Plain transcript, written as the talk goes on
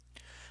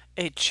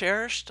A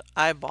Cherished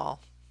Eyeball.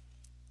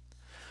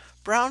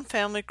 Brown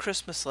Family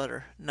Christmas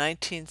Letter,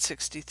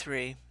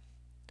 1963.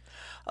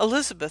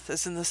 Elizabeth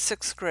is in the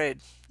 6th grade.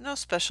 No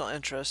special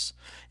interests.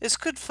 Is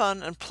good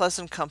fun and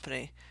pleasant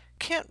company.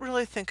 Can't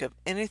really think of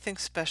anything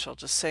special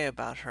to say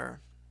about her.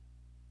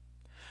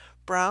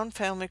 Brown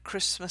Family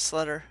Christmas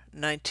Letter,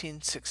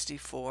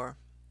 1964.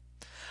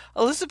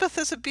 Elizabeth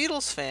is a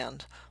Beatles fan,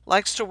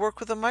 likes to work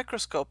with a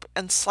microscope,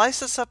 and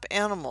slices up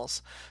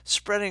animals,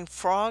 spreading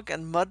frog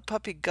and mud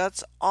puppy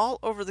guts all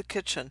over the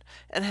kitchen,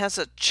 and has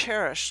a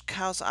cherished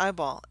cow's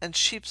eyeball and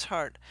sheep's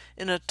heart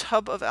in a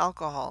tub of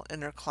alcohol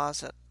in her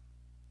closet.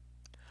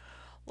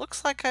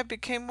 Looks like I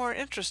became more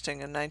interesting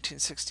in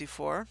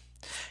 1964.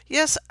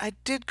 Yes, I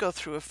did go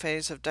through a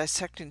phase of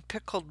dissecting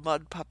pickled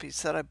mud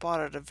puppies that I bought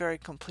at a very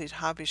complete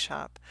hobby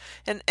shop,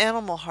 and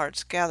animal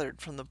hearts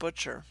gathered from the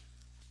butcher.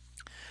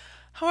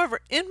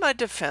 However, in my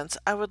defense,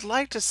 I would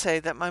like to say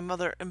that my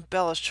mother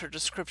embellished her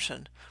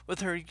description with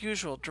her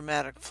usual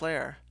dramatic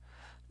flair.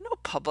 No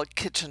public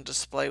kitchen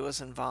display was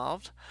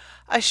involved.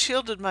 I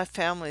shielded my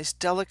family's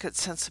delicate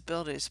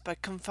sensibilities by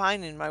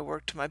confining my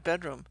work to my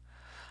bedroom.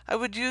 I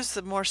would use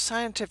the more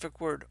scientific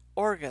word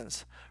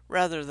organs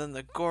rather than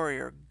the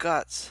gorier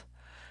guts.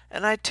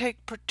 And I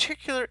take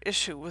particular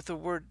issue with the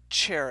word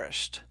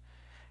cherished.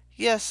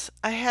 Yes,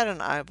 I had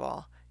an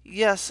eyeball.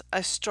 Yes,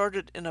 I stored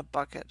it in a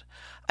bucket.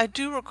 I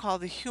do recall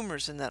the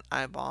humors in that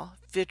eyeball,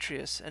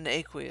 vitreous and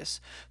aqueous,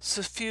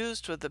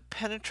 suffused with the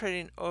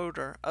penetrating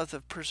odor of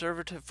the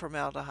preservative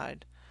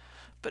formaldehyde.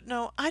 But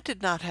no, I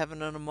did not have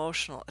an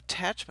emotional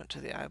attachment to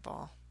the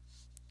eyeball.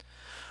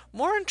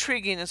 More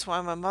intriguing is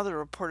why my mother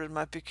reported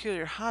my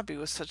peculiar hobby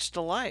with such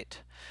delight.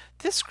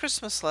 This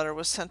Christmas letter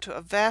was sent to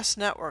a vast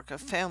network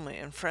of family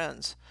and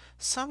friends,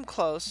 some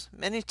close,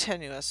 many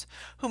tenuous,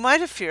 who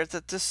might have feared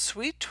that this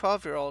sweet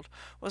 12-year-old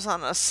was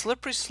on a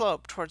slippery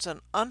slope towards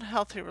an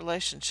unhealthy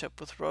relationship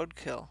with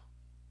roadkill.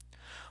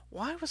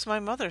 Why was my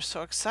mother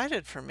so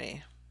excited for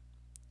me?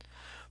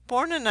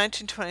 Born in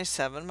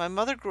 1927, my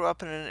mother grew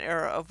up in an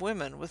era of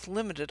women with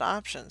limited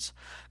options.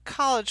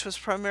 College was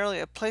primarily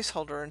a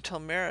placeholder until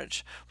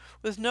marriage,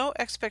 with no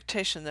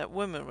expectation that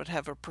women would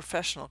have a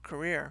professional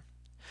career.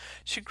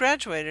 She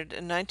graduated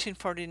in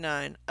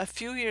 1949, a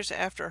few years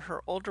after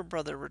her older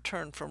brother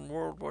returned from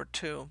World War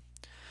II.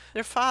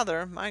 Their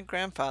father, my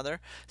grandfather,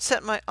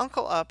 set my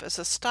uncle up as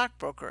a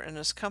stockbroker in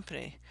his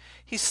company.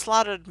 He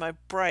slotted my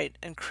bright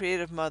and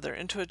creative mother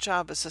into a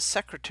job as a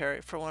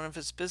secretary for one of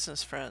his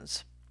business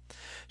friends.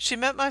 She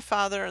met my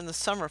father in the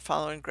summer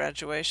following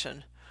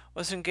graduation,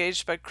 was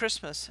engaged by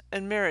Christmas,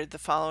 and married the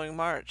following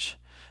March.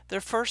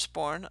 Their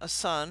firstborn, a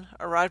son,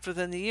 arrived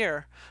within the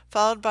year,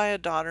 followed by a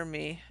daughter,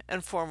 me,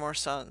 and 4 more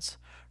sons.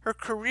 Her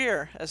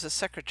career as a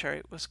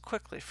secretary was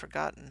quickly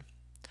forgotten.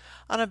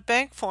 On a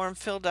bank form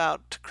filled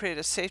out to create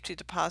a safety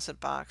deposit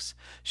box,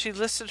 she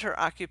listed her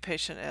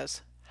occupation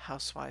as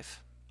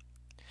housewife.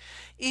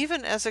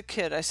 Even as a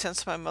kid, I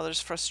sensed my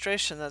mother's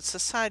frustration that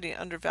society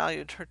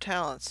undervalued her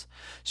talents.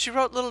 She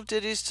wrote little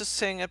ditties to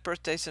sing at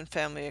birthdays and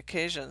family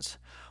occasions.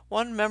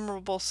 One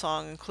memorable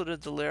song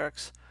included the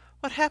lyrics,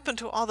 "What happened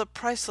to all the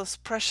priceless,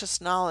 precious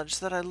knowledge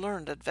that I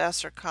learned at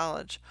Vassar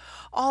College?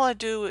 All I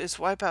do is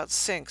wipe out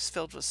sinks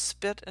filled with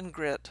spit and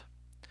grit."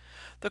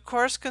 The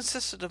chorus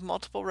consisted of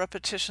multiple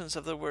repetitions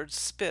of the words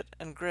spit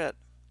and grit.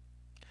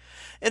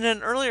 In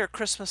an earlier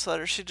Christmas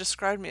letter, she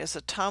described me as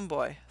a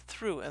tomboy,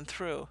 through and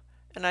through,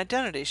 an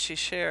identity she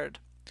shared.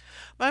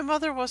 My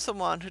mother was the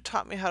one who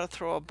taught me how to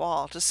throw a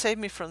ball to save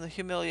me from the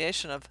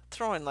humiliation of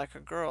throwing like a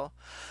girl,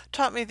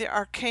 taught me the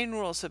arcane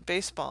rules of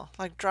baseball,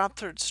 like drop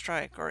third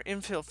strike or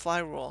infield fly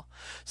rule,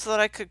 so that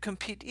I could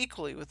compete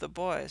equally with the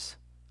boys.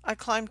 I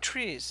climbed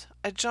trees.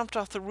 I jumped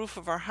off the roof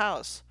of our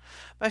house.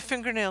 My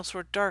fingernails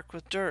were dark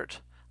with dirt.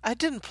 I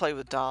didn't play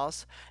with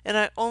dolls, and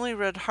I only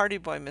read Hardy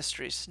Boy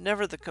mysteries,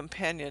 never the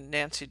companion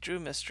Nancy Drew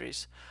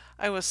mysteries.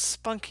 I was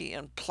spunky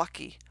and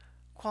plucky,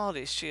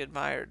 qualities she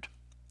admired.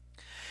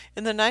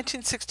 In the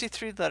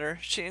 1963 letter,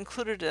 she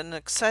included an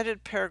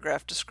excited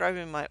paragraph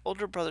describing my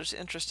older brother's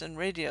interest in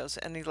radios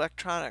and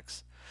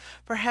electronics.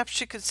 Perhaps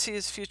she could see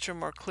his future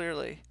more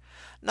clearly.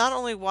 Not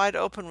only wide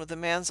open with a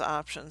man's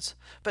options,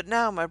 but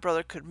now my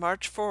brother could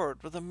march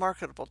forward with a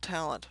marketable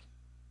talent.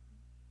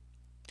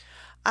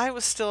 I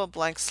was still a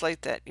blank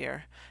slate that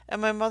year,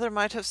 and my mother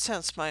might have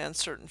sensed my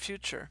uncertain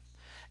future.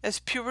 As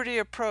puberty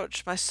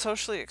approached, my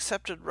socially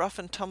accepted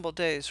rough-and-tumble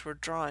days were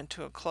drawing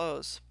to a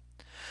close.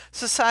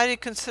 Society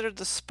considered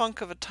the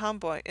spunk of a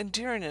tomboy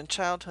endearing in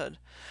childhood,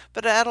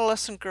 but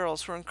adolescent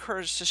girls were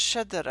encouraged to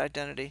shed that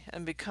identity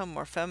and become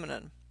more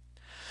feminine.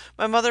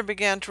 My mother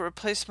began to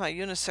replace my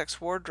unisex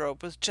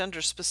wardrobe with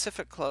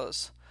gender-specific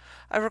clothes.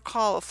 I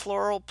recall a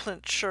floral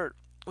print shirt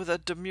with a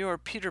demure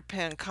Peter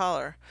Pan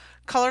collar,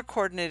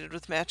 color-coordinated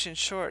with matching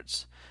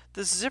shorts.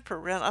 The zipper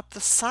ran up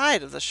the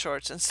side of the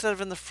shorts instead of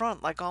in the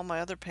front like all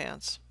my other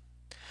pants.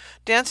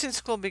 Dancing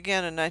school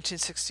began in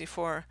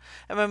 1964,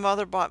 and my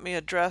mother bought me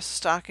a dress,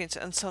 stockings,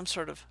 and some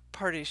sort of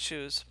party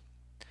shoes.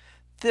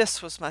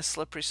 This was my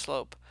slippery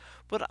slope.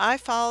 Would I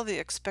follow the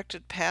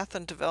expected path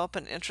and develop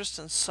an interest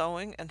in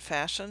sewing and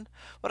fashion?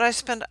 Would I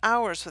spend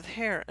hours with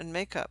hair and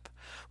makeup?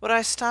 Would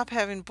I stop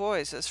having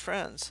boys as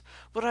friends?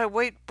 Would I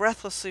wait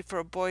breathlessly for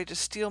a boy to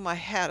steal my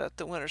hat at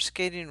the winter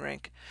skating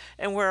rink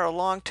and wear a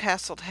long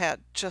tasseled hat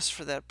just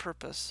for that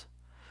purpose?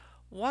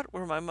 What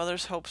were my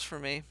mother's hopes for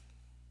me?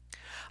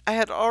 I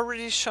had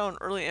already shown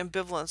early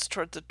ambivalence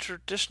toward the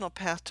traditional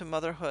path to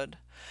motherhood.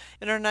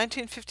 In our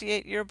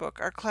 1958 yearbook,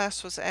 our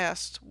class was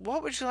asked,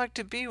 "What would you like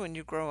to be when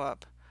you grow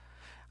up?"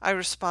 I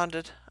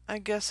responded, "I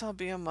guess I'll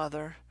be a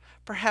mother,"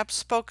 perhaps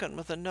spoken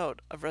with a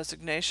note of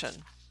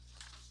resignation.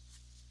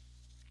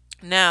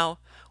 Now,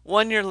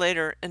 1 year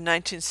later, in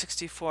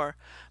 1964,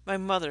 my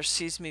mother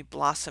sees me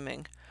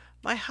blossoming.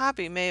 My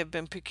hobby may have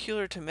been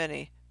peculiar to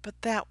many,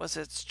 but that was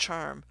its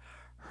charm.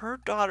 Her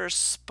daughter's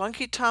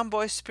spunky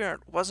tomboy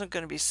spirit wasn't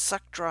going to be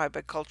sucked dry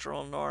by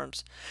cultural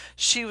norms.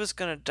 She was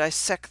going to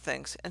dissect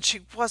things, and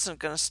she wasn't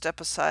going to step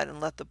aside and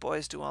let the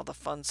boys do all the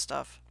fun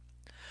stuff.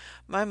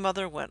 My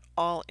mother went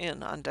all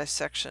in on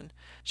dissection.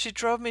 She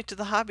drove me to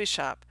the hobby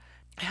shop,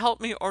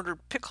 helped me order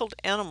pickled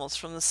animals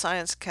from the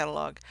science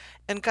catalog,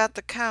 and got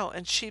the cow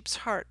and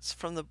sheep's hearts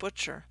from the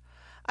butcher.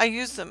 I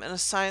used them in a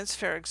science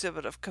fair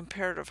exhibit of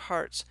comparative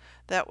hearts.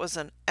 That was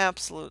an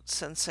absolute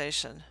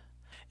sensation.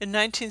 In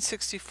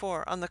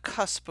 1964, on the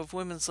cusp of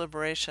women's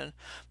liberation,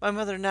 my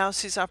mother now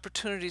sees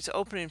opportunities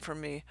opening for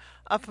me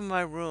up in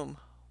my room,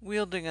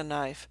 wielding a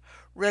knife,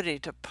 ready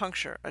to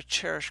puncture a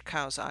cherished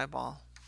cow's eyeball.